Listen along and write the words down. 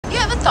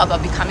thought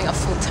about becoming a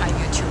full-time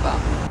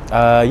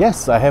YouTuber?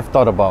 Yes, I have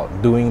thought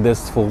about doing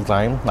this full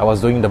time. I was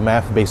doing the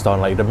math based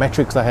on like the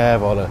metrics I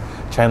have or the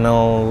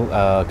channel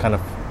kind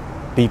of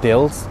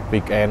details,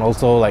 and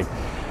also like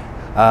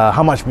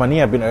how much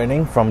money I've been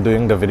earning from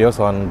doing the videos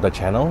on the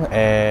channel.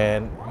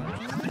 And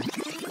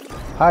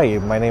hi,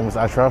 my name is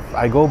Ashraf.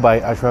 I go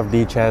by Ashraf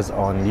D Chaz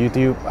on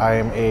YouTube. I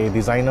am a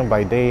designer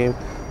by day,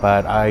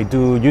 but I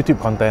do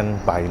YouTube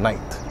content by night.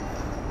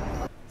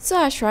 So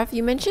Ashraf,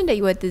 you mentioned that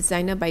you were a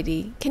designer by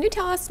day. Can you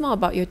tell us more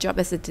about your job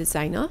as a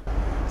designer?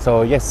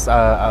 So yes,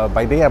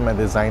 by day I'm a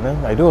designer.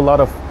 I do a lot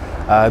of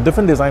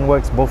different design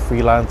works, both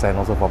freelance and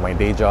also for my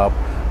day job.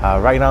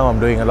 Right now I'm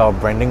doing a lot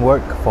of branding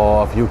work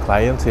for a few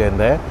clients here and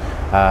there.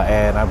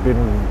 And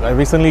I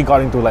recently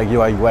got into like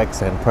UI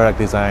UX and product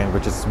design,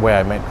 which is where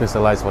I met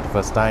Crystallize for the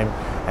first time,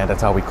 and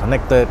that's how we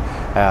connected.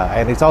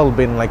 And it's all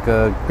been like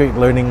a great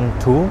learning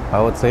tool,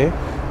 I would say,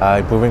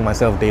 improving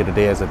myself day to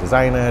day as a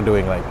designer,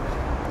 doing like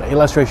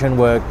illustration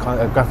work,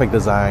 graphic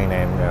design,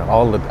 and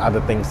all the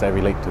other things that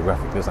relate to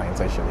graphic design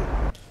essentially.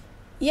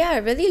 Yeah, I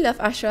really love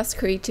Ashraf's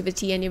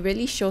creativity and it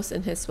really shows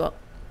in his work.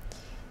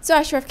 So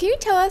Ashraf, can you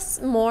tell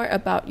us more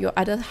about your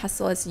other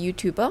hustle as a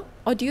YouTuber,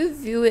 or do you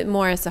view it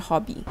more as a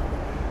hobby?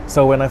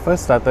 So when I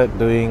first started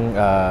doing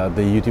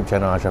the YouTube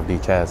channel Ashraf D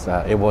Chaz,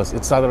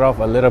 it started off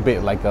a little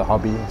bit like a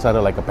hobby,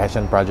 started like a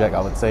passion project,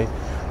 I would say,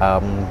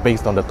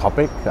 based on the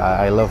topic.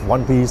 I love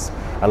One Piece,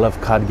 I love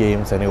card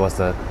games, and it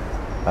was a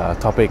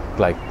topic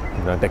like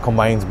that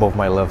combines both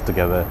my love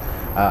together.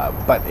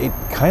 But it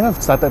kind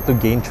of started to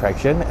gain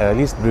traction, at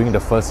least during the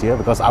first year,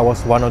 because I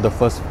was one of the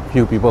first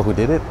few people who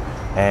did it,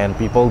 and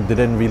people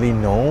didn't really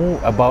know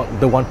about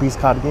the One Piece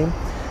card game.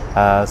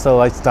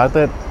 So I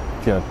started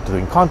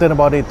doing content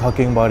about it,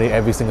 talking about it,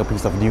 every single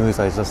piece of news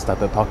I just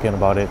started talking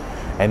about it,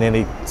 and then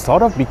it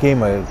sort of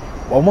became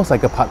almost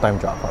like a part-time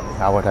job for me.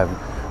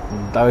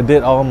 I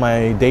did all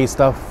my day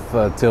stuff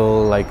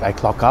till like I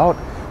clock out,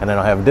 and then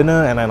I'll have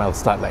dinner, and then I'll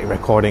start like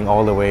recording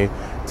all the way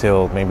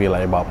till maybe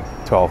like about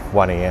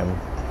 1 a.m.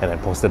 and then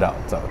post it out.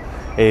 So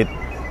it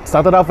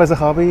started off as a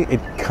hobby, it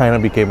kind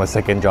of became a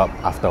second job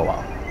after a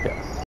while.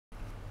 Yeah.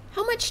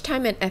 How much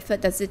time and effort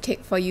does it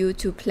take for you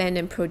to plan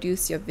and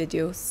produce your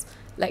videos?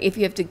 Like if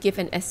you have to give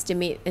an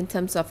estimate in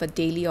terms of a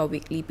daily or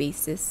weekly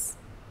basis?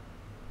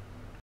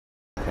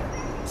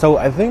 So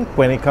I think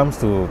when it comes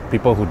to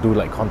people who do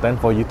like content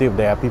for YouTube,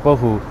 there are people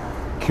who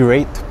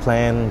curate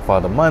plan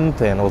for the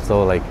month, and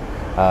also like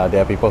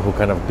there are people who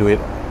kind of do it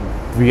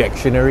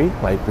reactionary,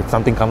 like if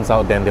something comes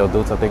out then they'll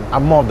do something.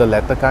 I'm more of the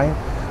latter kind.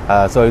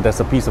 So if there's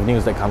a piece of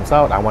news that comes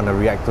out, I want to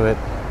react to it,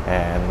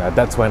 and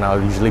that's when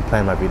I'll usually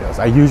plan my videos.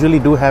 I usually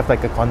do have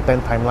like a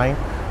content timeline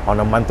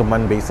on a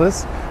month-to-month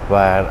basis,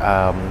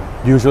 but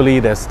usually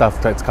there's stuff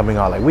that's coming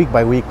out like week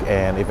by week,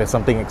 and if it's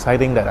something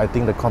exciting that I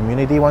think the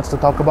community wants to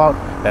talk about,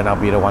 then I'll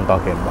be the one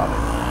talking about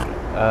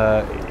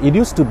it. It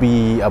used to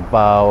be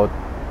about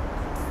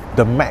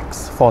the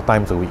max 4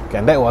 times a week,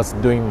 and that was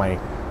during my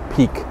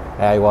peak.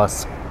 I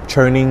was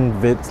churning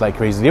vids like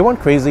crazy. They weren't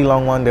crazy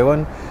long one, they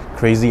weren't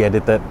crazy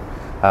edited.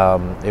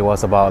 It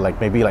was about like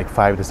maybe like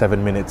 5 to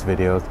 7 minutes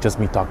videos, just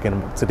me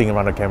talking, sitting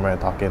around the camera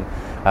and talking.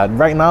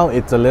 Right now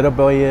it's a little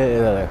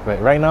bit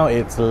right now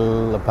it's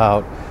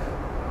about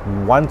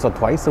once or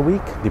twice a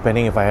week,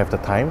 depending if I have the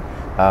time.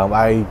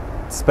 I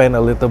spend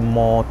a little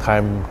more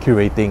time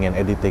curating and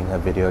editing a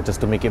video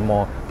just to make it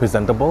more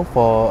presentable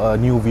for a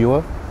new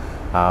viewer.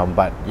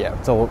 But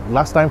yeah, so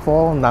last time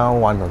now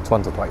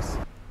once or twice.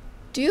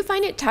 Do you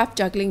find it tough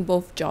juggling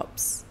both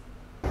jobs?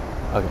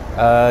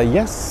 Okay.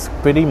 Yes,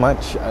 pretty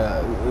much.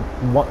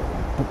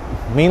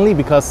 Mainly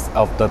because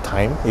of the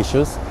time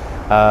issues.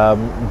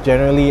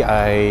 Generally,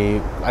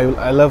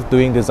 I love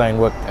doing design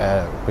work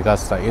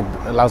because it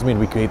allows me to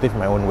be creative in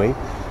my own way.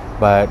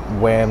 But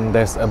when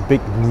there's a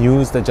big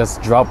news that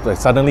just dropped, like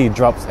suddenly it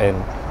drops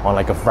on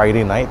like a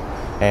Friday night,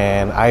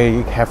 and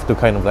I have to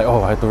kind of like,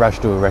 I have to rush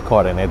to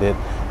record and edit,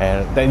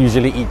 and that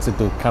usually eats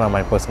into kind of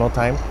my personal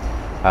time.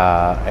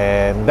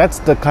 And that's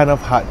the kind of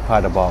hard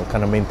part about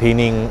kind of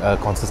maintaining a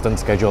consistent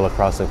schedule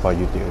across it for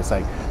YouTube. It's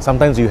like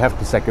sometimes you have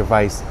to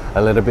sacrifice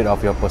a little bit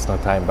of your personal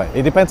time, but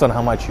it depends on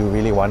how much you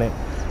really want it.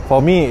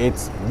 For me, it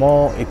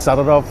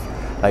started off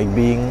like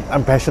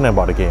I'm passionate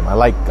about the game. I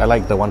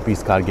like the One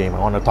Piece card game. I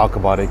want to talk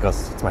about it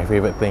because it's my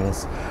favorite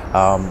things.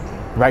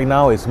 Right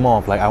now it's more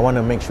of like I want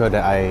to make sure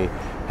that I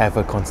have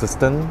a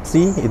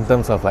consistency in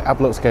terms of like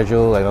upload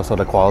schedule and also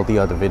the quality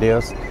of the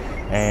videos.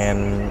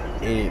 And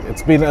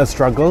it's been a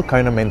struggle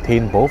kind of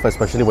maintain both,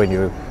 especially when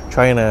you're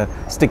trying to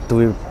stick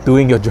to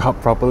doing your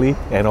job properly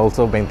and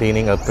also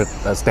maintaining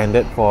a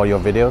standard for your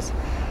videos.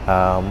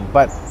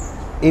 But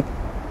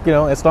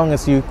as long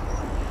as you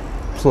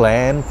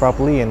plan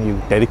properly and you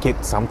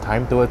dedicate some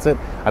time towards it,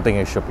 I think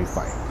it should be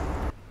fine.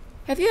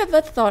 Have you ever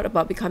thought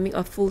about becoming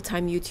a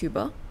full-time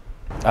YouTuber?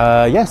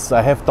 Yes,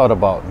 I have thought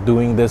about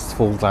doing this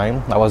full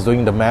time. I was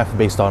doing the math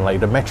based on like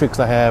the metrics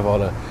I have or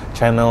the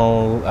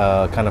channel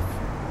kind of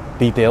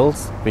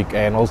details,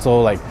 and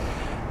also like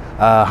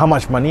how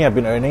much money I've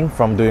been earning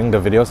from doing the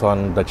videos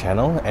on the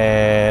channel,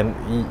 and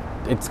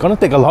it's gonna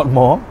take a lot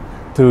more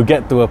to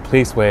get to a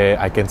place where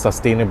I can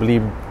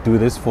sustainably do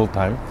this full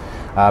time,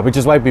 which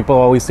is why people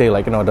always say,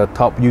 like, the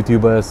top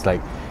YouTubers,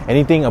 like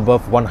anything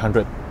above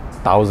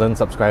 100,000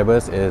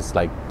 subscribers is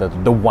like the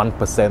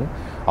 1%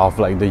 of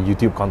like the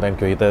YouTube content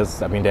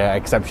creators. I mean, there are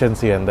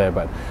exceptions here and there,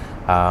 but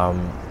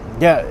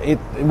it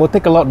will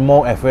take a lot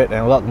more effort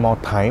and a lot more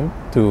time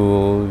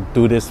to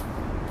do this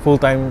full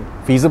time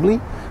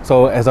feasibly.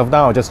 So as of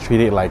now, I'll just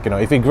treat it like,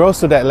 if it grows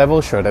to that level,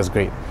 sure, that's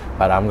great,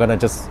 but I'm gonna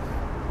just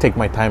take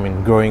my time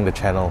in growing the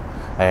channel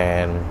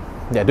and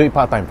do it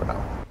part-time for now.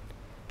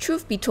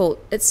 Truth be told,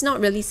 it's not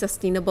really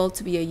sustainable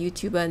to be a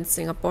YouTuber in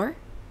Singapore.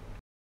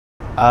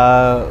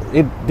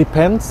 It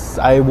depends.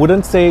 I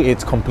wouldn't say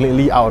it's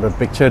completely out of the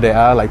picture. There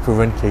are like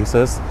proven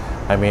cases.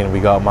 I mean, we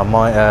got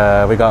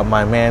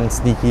my man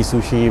Sneaky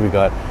Sushi, we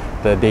got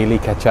the Daily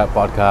Catch Up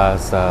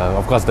podcast,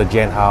 of course the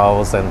Jen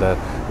House and the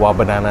Wild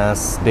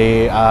Bananas.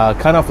 They are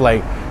kind of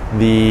like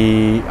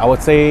I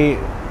would say,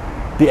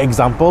 the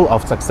example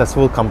of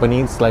successful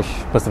companies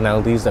 /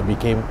 personalities that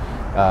became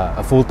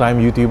a full-time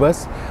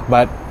YouTubers,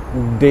 but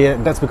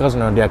that's because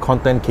their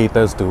content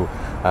caters to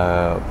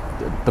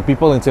the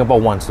people in Singapore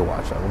wants to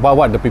watch.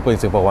 What the people in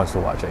Singapore wants to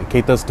watch, it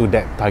caters to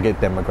that target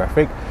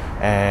demographic,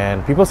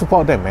 and people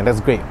support them, and that's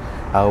great.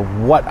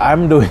 What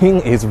I'm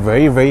doing is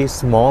very, very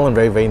small and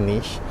very, very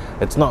niche.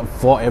 It's not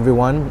for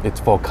everyone. It's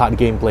for card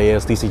game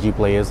players, TCG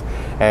players,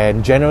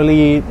 and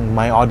generally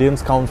my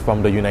audience comes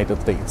from the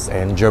United States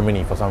and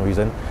Germany for some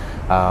reason.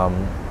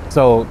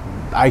 So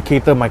I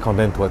cater my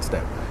content towards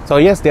them. So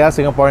yes, there are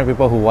Singaporean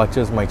people who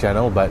watches my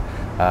channel, but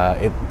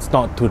it's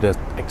not to the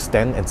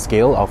extent and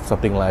scale of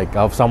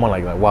someone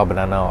like Wild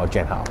Banana or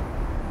Jen Hao.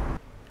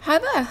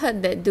 However, I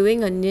heard that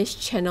doing a niche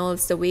channel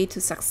is the way to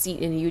succeed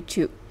in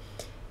YouTube.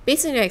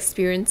 Based on your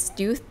experience,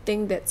 do you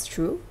think that's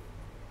true?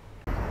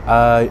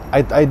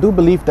 I do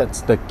believe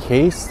that's the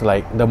case.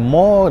 Like, the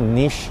more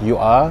niche you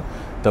are,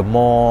 the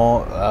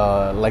more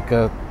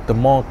the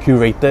more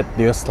curated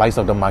your slice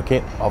of the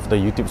market of the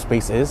YouTube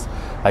space is.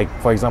 Like,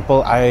 for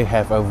example, I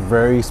have a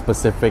very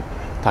specific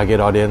target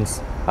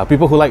audience.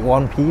 People who like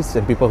One Piece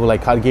and people who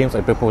like card games,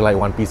 and people who like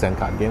One Piece and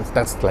card games.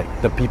 That's like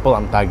the people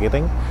I'm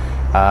targeting.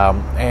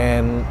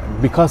 And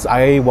because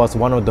I was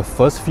one of the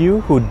first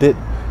few who did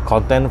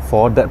content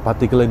for that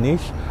particular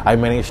niche, I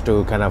managed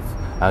to kind of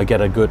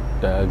get a good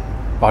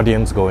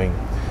audience going.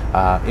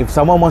 If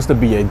someone wants to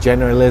be a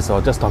generalist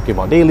or just talking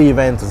about daily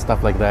events and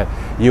stuff like that,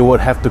 you would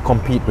have to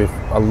compete with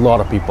a lot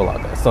of people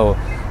out there. So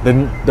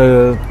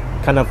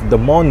the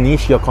more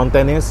niche your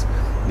content is,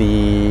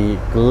 the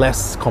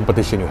less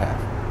competition you have,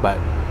 but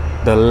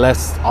the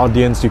less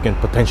audience you can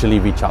potentially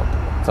reach out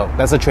to. So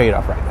that's a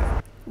trade-off right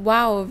there.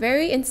 Wow,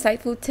 very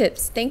insightful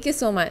tips. Thank you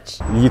so much.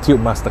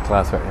 YouTube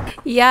masterclass, right?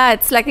 Yeah,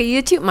 it's like a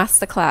YouTube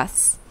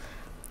masterclass.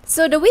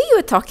 So the way you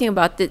were talking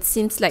about it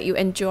seems like you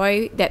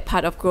enjoy that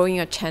part of growing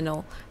your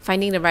channel,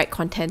 finding the right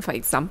content, for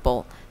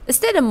example. Is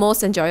that the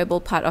most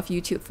enjoyable part of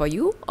YouTube for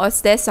you, or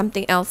is there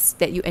something else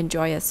that you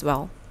enjoy as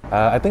well?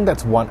 I think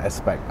that's one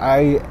aspect.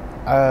 I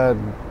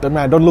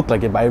don't look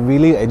like it, but I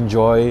really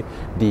enjoy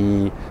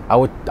I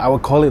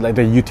would call it like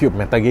the YouTube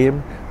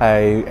metagame.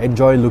 I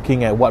enjoy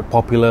looking at what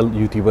popular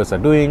YouTubers are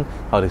doing,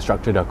 how they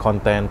structure their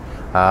content,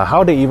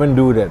 how they even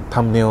do their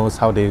thumbnails,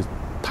 how they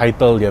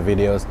title their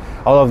videos,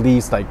 all of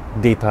these like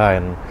data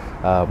and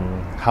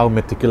how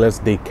meticulous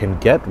they can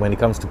get when it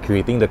comes to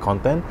creating the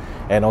content,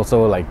 and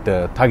also like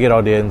the target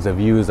audience, the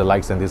views, the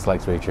likes and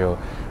dislikes ratio.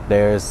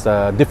 There's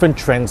different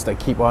trends that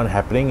keep on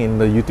happening in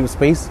the YouTube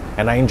space,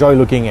 and I enjoy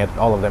looking at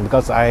all of them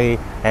because I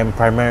am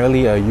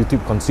primarily a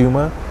YouTube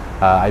consumer.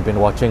 I've been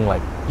watching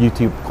like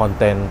YouTube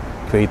content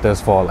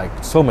creators for like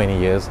so many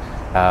years,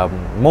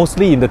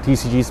 mostly in the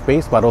TCG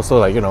space, but also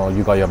like, you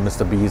got your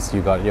Mr. Beast,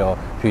 you got your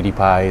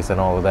PewDiePies and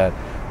all of that,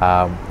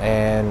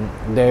 and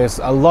there's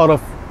a lot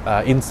of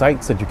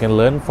insights that you can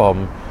learn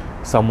from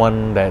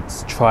someone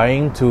that's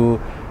trying to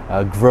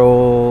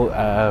grow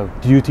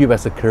YouTube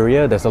as a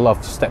career. There's a lot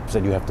of steps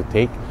that you have to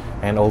take,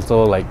 and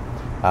also like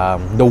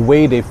the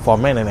way they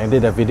format and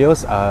edit their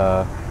videos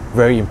are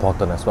very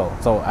important as well.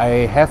 So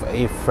I have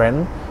a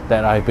friend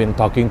that I've been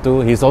talking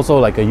to. He's also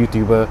like a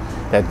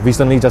YouTuber that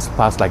recently just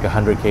passed like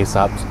 100k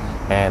subs,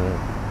 and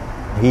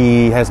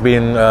he has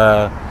been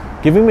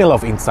giving me a lot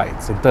of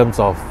insights in terms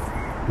of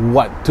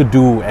what to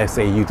do as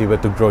a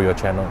YouTuber to grow your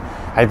channel.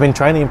 I've been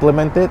trying to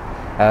implement it.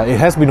 It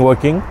has been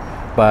working,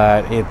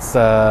 but it's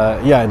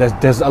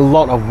there's a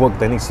lot of work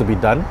that needs to be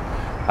done.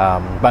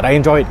 But I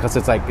enjoy it because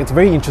it's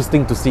very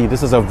interesting to see.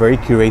 This is a very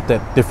curated,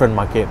 different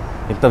market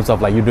in terms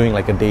of like you're doing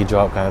like a day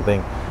job kind of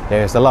thing.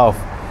 There's a lot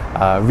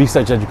of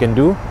research that you can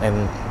do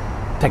and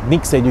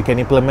techniques that you can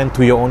implement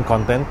to your own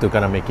content to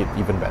kind of make it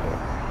even better.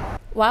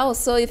 Wow,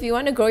 so if you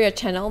want to grow your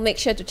channel, make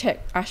sure to check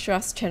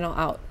Ashraf's channel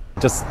out.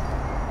 Just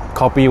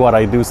copy what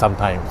I do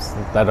sometimes.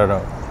 I don't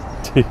know.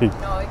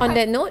 On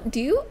that note,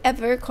 do you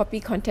ever copy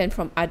content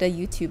from other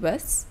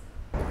YouTubers?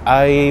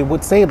 I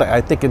would say that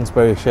I take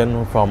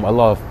inspiration from a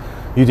lot of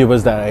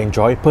YouTubers that I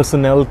enjoy,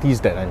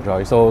 personalities that I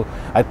enjoy. So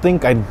I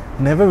think I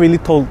never really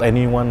told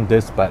anyone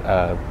this, but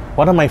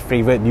one of my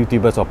favorite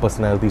YouTubers or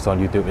personalities on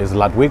YouTube is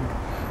Ludwig.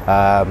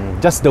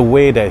 just the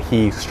way that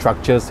he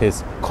structures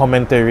his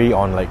commentary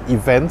on like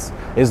events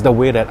is the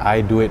way that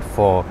I do it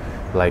for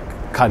like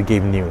card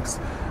game news.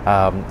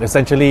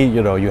 Essentially,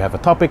 you know, you have a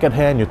topic at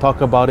hand, you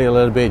talk about it a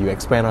little bit, you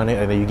expand on it,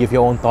 and then you give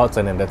your own thoughts,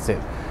 and then that's it.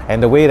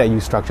 And the way that you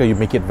structure, you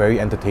make it very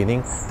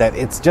entertaining, that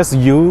it's just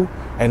you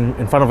and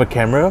in front of a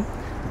camera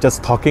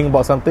just talking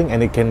about something,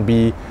 and it can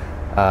be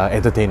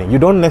entertaining. You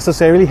don't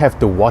necessarily have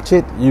to watch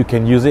it. You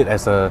can use it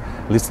as a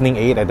listening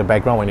aid at the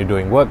background when you're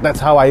doing work. That's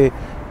how I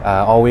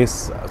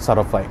always sort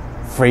of like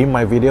frame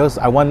my videos.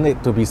 I want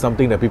it to be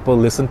something that people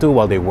listen to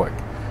while they work.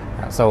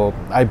 So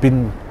I've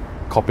been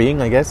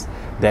copying, I guess,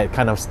 that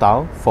kind of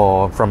style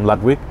from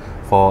Ludwig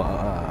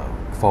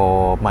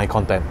for my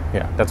content.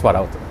 Yeah, that's what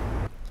I would do.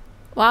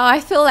 Wow, I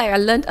feel like I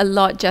learned a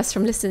lot just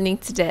from listening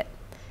to that.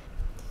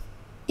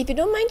 If you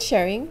don't mind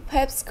sharing,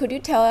 perhaps could you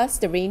tell us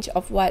the range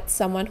of what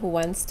someone who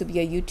wants to be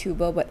a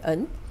YouTuber would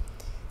earn?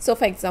 So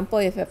for example,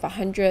 if you have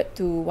 100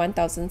 to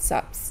 1,000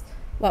 subs,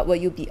 what will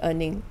you be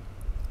earning?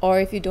 Or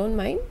if you don't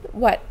mind,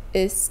 what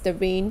is the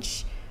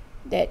range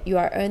that you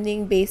are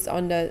earning based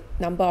on the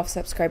number of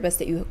subscribers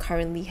that you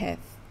currently have?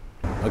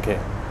 Okay,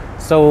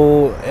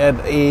 so at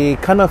a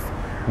kind of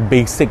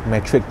basic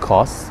metric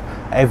cost,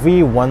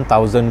 every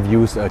 1,000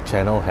 views a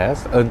channel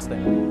has earns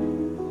them